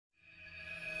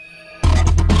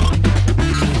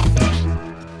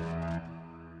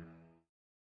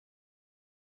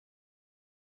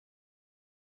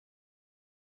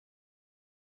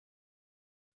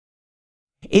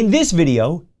In this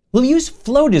video, we'll use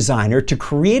Flow Designer to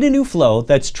create a new flow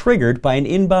that's triggered by an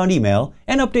inbound email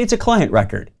and updates a client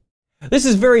record. This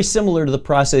is very similar to the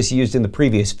process used in the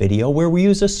previous video where we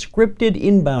use a scripted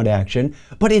inbound action,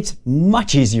 but it's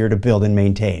much easier to build and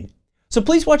maintain. So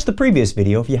please watch the previous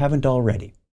video if you haven't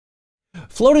already.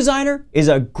 Flow Designer is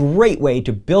a great way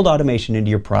to build automation into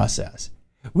your process.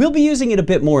 We'll be using it a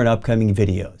bit more in upcoming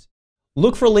videos.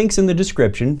 Look for links in the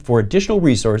description for additional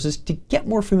resources to get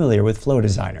more familiar with Flow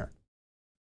Designer.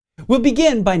 We'll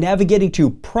begin by navigating to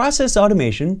Process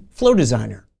Automation, Flow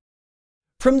Designer.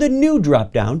 From the New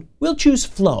dropdown, we'll choose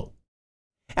Flow.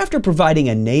 After providing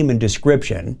a name and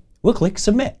description, we'll click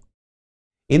Submit.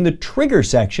 In the Trigger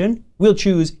section, we'll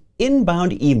choose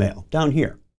Inbound Email down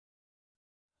here.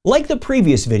 Like the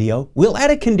previous video, we'll add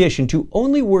a condition to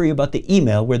only worry about the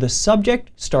email where the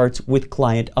subject starts with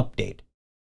Client Update.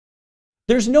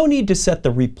 There's no need to set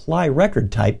the reply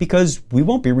record type because we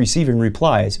won't be receiving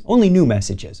replies, only new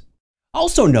messages.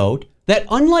 Also note that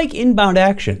unlike inbound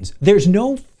actions, there's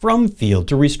no From field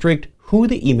to restrict who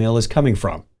the email is coming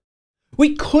from.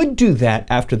 We could do that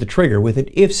after the trigger with an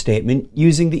if statement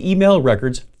using the email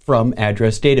records from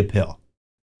address data pill.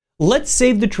 Let's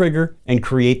save the trigger and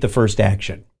create the first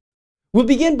action. We'll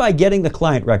begin by getting the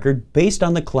client record based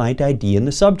on the client ID in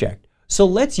the subject. So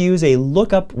let's use a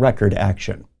lookup record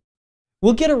action.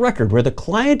 We'll get a record where the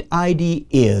client ID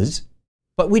is,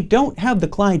 but we don't have the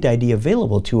client ID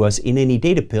available to us in any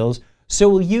data pills, so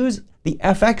we'll use the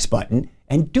FX button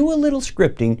and do a little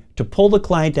scripting to pull the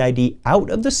client ID out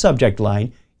of the subject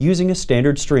line using a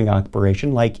standard string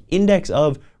operation like index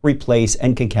of, replace,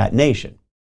 and concatenation.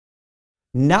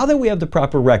 Now that we have the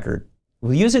proper record,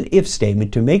 we'll use an if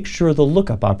statement to make sure the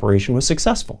lookup operation was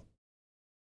successful.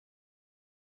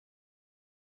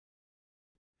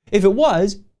 If it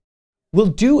was, we'll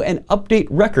do an update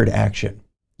record action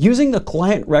using the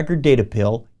client record data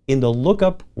pill in the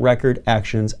lookup record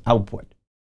actions output.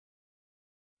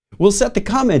 We'll set the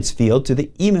comments field to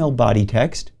the email body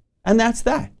text, and that's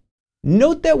that.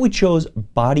 Note that we chose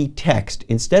body text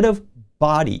instead of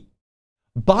body.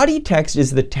 Body text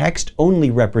is the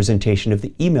text-only representation of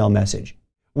the email message,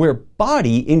 where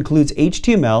body includes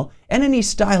HTML and any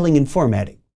styling and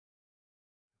formatting.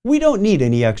 We don't need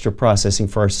any extra processing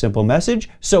for our simple message,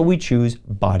 so we choose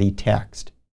body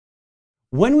text.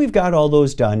 When we've got all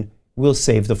those done, we'll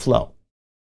save the flow.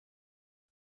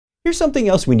 Here's something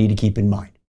else we need to keep in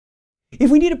mind.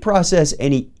 If we need to process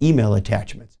any email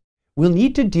attachments, we'll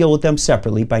need to deal with them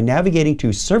separately by navigating to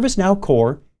ServiceNow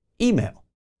Core Email.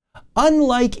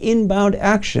 Unlike inbound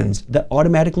actions that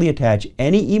automatically attach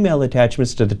any email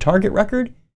attachments to the target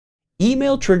record,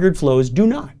 email-triggered flows do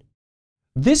not.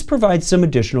 This provides some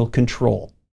additional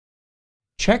control.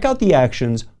 Check out the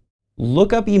actions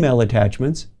Look up email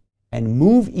attachments and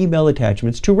Move email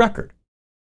attachments to record.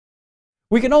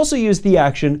 We can also use the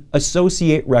action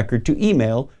Associate record to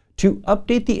email to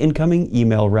update the incoming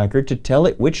email record to tell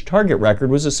it which target record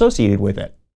was associated with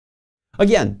it.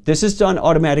 Again, this is done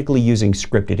automatically using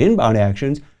scripted inbound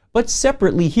actions, but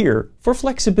separately here for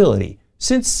flexibility,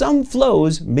 since some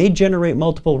flows may generate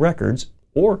multiple records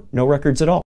or no records at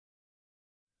all.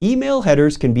 Email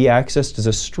headers can be accessed as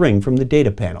a string from the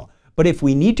data panel, but if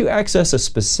we need to access a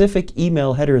specific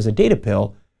email header as a data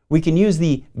pill, we can use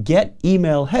the Get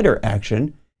Email Header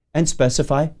action and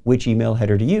specify which email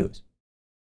header to use.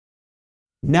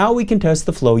 Now we can test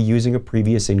the flow using a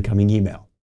previous incoming email.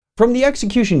 From the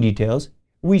execution details,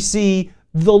 we see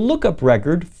the lookup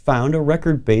record found a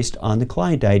record based on the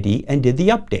client ID and did the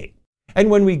update.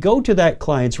 And when we go to that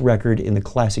client's record in the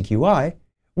classic UI,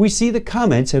 we see the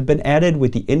comments have been added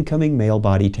with the incoming mail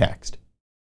body text.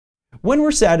 When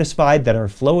we're satisfied that our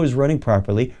flow is running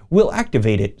properly, we'll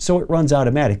activate it so it runs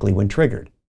automatically when triggered.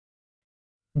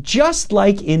 Just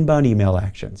like inbound email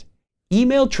actions,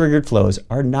 email-triggered flows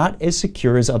are not as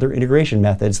secure as other integration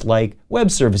methods like web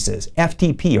services,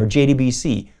 FTP, or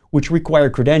JDBC, which require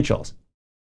credentials.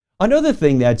 Another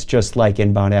thing that's just like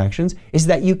inbound actions is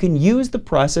that you can use the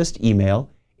processed email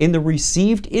in the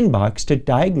received inbox to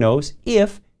diagnose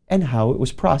if and how it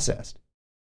was processed.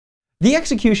 The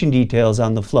execution details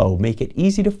on the flow make it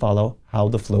easy to follow how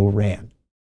the flow ran.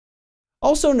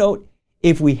 Also note,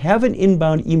 if we have an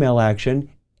inbound email action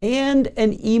and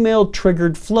an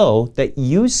email-triggered flow that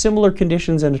use similar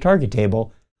conditions in a target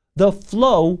table, the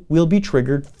flow will be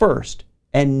triggered first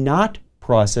and not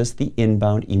process the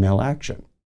inbound email action.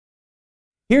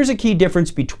 Here's a key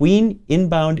difference between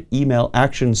inbound email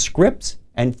action scripts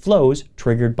and flows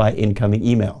triggered by incoming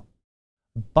email.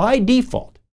 By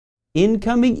default,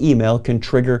 incoming email can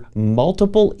trigger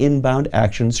multiple inbound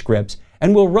action scripts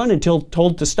and will run until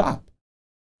told to stop.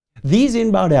 These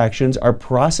inbound actions are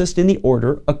processed in the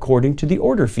order according to the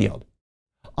order field.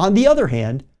 On the other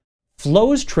hand,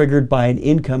 flows triggered by an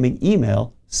incoming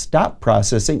email stop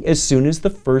processing as soon as the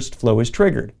first flow is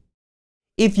triggered.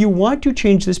 If you want to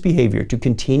change this behavior to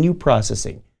continue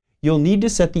processing, you'll need to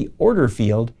set the order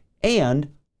field and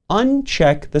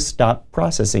uncheck the stop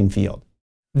processing field.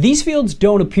 These fields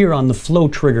don't appear on the flow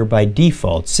trigger by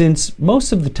default, since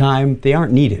most of the time they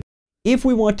aren't needed. If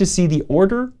we want to see the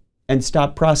order and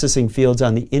stop processing fields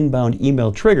on the inbound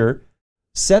email trigger,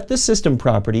 set the system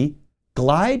property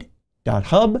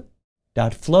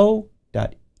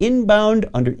glide.hub.flow.inbound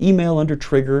under email under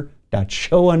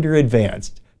trigger.show under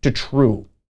advanced to true.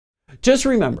 Just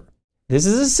remember, this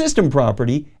is a system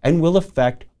property and will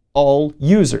affect all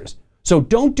users, so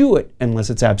don't do it unless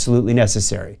it's absolutely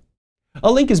necessary.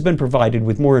 A link has been provided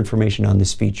with more information on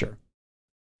this feature.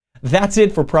 That's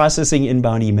it for processing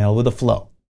inbound email with a flow.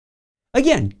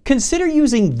 Again, consider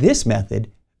using this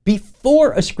method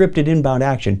before a scripted inbound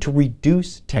action to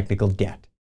reduce technical debt.